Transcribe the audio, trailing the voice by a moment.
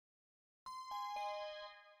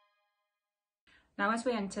Now, as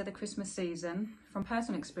we enter the Christmas season, from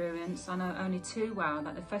personal experience, I know only too well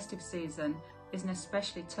that the festive season is an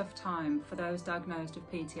especially tough time for those diagnosed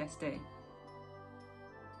with PTSD.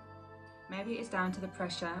 Maybe it's down to the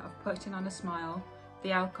pressure of putting on a smile,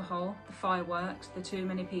 the alcohol, the fireworks, the too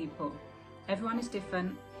many people. Everyone is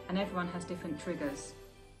different and everyone has different triggers.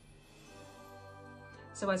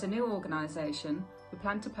 So as a new organisation, we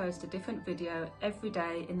plan to post a different video every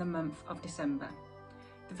day in the month of December.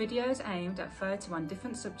 The video is aimed at 31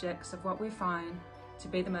 different subjects of what we find to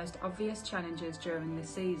be the most obvious challenges during this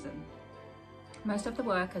season. Most of the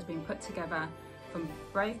work has been put together from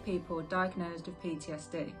brave people diagnosed with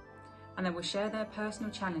PTSD, and they will share their personal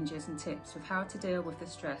challenges and tips with how to deal with the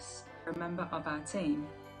stress for a member of our team.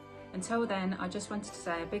 Until then, I just wanted to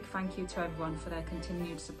say a big thank you to everyone for their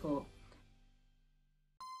continued support.